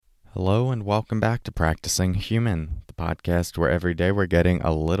Hello and welcome back to Practicing Human, the podcast where every day we're getting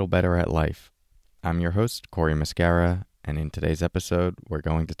a little better at life. I'm your host, Corey Mascara, and in today's episode, we're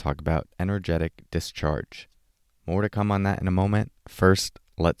going to talk about energetic discharge. More to come on that in a moment. First,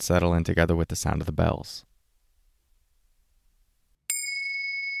 let's settle in together with the sound of the bells.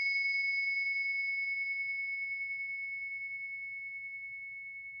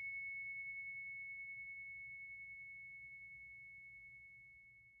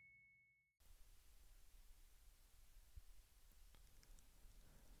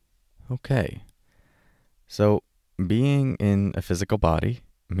 Okay, so being in a physical body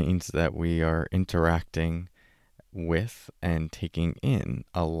means that we are interacting with and taking in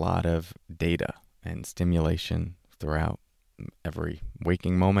a lot of data and stimulation throughout every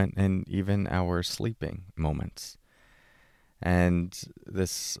waking moment and even our sleeping moments. And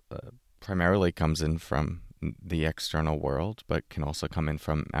this primarily comes in from the external world, but can also come in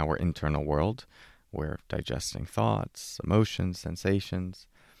from our internal world. We're digesting thoughts, emotions, sensations,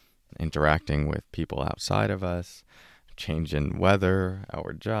 interacting with people outside of us, change in weather,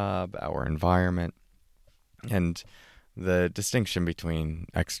 our job, our environment. And the distinction between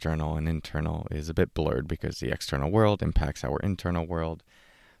external and internal is a bit blurred because the external world impacts our internal world.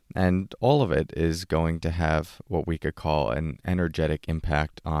 And all of it is going to have what we could call an energetic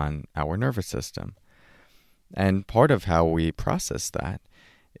impact on our nervous system. And part of how we process that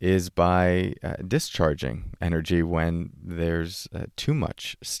is by discharging energy when there's too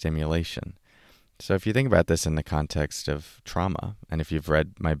much stimulation. So if you think about this in the context of trauma, and if you've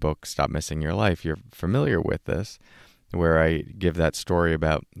read my book, Stop Missing Your Life, you're familiar with this, where I give that story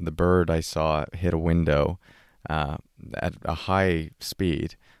about the bird I saw hit a window at a high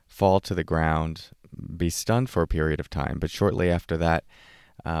speed, fall to the ground, be stunned for a period of time. But shortly after that,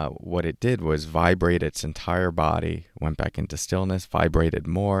 what it did was vibrate its entire body, went back into stillness, vibrated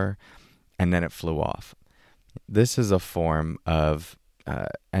more, and then it flew off. This is a form of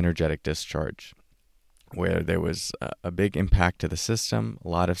energetic discharge where there was a big impact to the system, a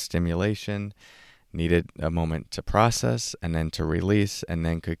lot of stimulation, needed a moment to process and then to release, and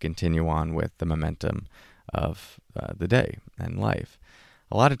then could continue on with the momentum of the day and life.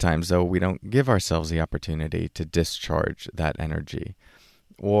 A lot of times, though, we don't give ourselves the opportunity to discharge that energy,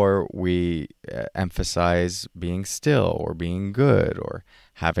 or we emphasize being still or being good or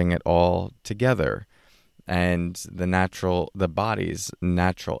having it all together. And the body's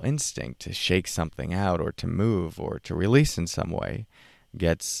natural instinct to shake something out or to move or to release in some way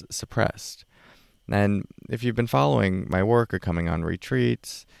gets suppressed. And if you've been following my work or coming on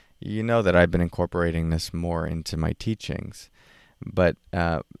retreats, you know that I've been incorporating this more into my teachings. But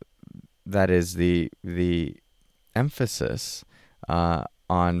that is the emphasis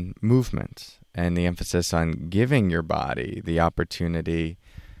on movement and the emphasis on giving your body the opportunity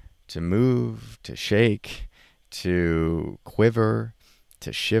to move, to shake, to quiver,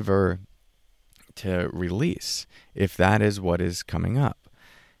 to shiver, to release, if that is what is coming up.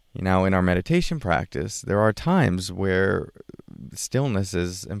 You know, in our meditation practice, there are times where stillness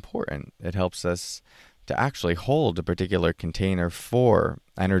is important. It helps us to actually hold a particular container for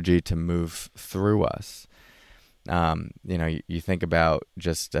energy to move through us. You think about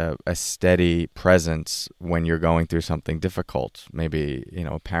just a steady presence when you're going through something difficult. Maybe,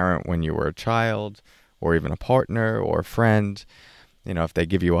 a parent when you were a child, or even a partner or a friend. If they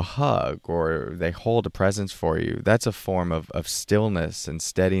give you a hug or they hold a presence for you, that's a form of stillness and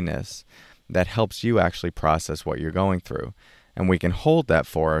steadiness that helps you actually process what you're going through. And we can hold that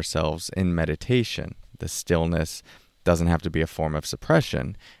for ourselves in meditation. The stillness doesn't have to be a form of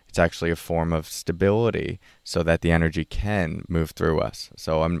suppression. It's actually a form of stability so that the energy can move through us.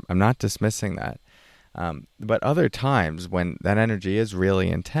 So I'm not dismissing that. But other times when that energy is really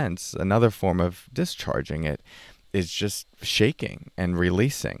intense, another form of discharging it is just shaking and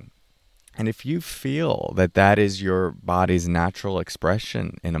releasing. And if you feel that that is your body's natural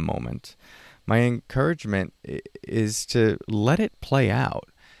expression in a moment, my encouragement is to let it play out.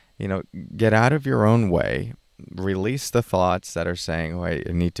 Get out of your own way. Release the thoughts that are saying, oh, I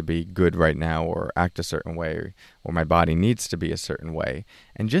need to be good right now or act a certain way or my body needs to be a certain way,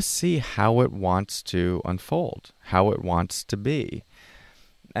 and just see how it wants to unfold, how it wants to be.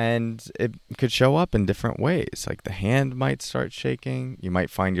 And it could show up in different ways. Like the hand might start shaking. You might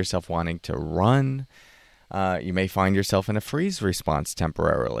find yourself wanting to run. You may find yourself in a freeze response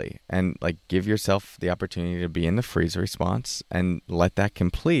temporarily, and give yourself the opportunity to be in the freeze response and let that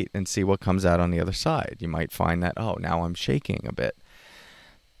complete and see what comes out on the other side. You might find that, oh, now I'm shaking a bit.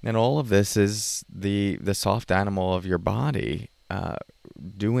 And all of this is the soft animal of your body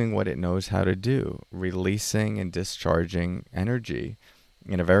doing what it knows how to do, releasing and discharging energy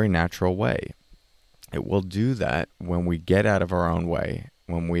in a very natural way. It will do that when we get out of our own way,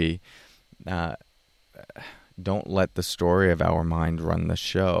 when we don't let the story of our mind run the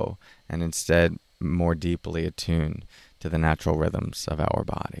show, and instead more deeply attune to the natural rhythms of our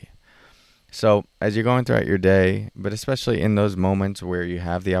body. So as you're going throughout your day, but especially in those moments where you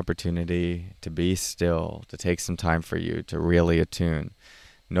have the opportunity to be still, to take some time for you, to really attune,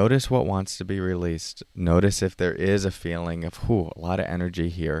 notice what wants to be released. Notice if there is a feeling of, a lot of energy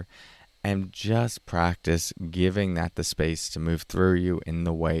here, and just practice giving that the space to move through you in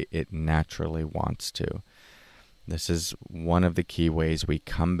the way it naturally wants to. This is one of the key ways we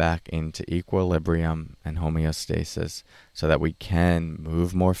come back into equilibrium and homeostasis so that we can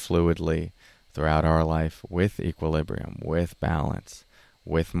move more fluidly throughout our life with equilibrium, with balance,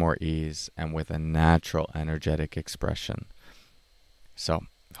 with more ease, and with a natural energetic expression. So,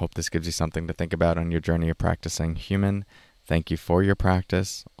 hope this gives you something to think about on your journey of practicing human. Thank you for your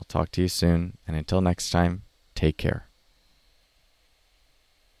practice. I'll talk to you soon, and until next time, take care.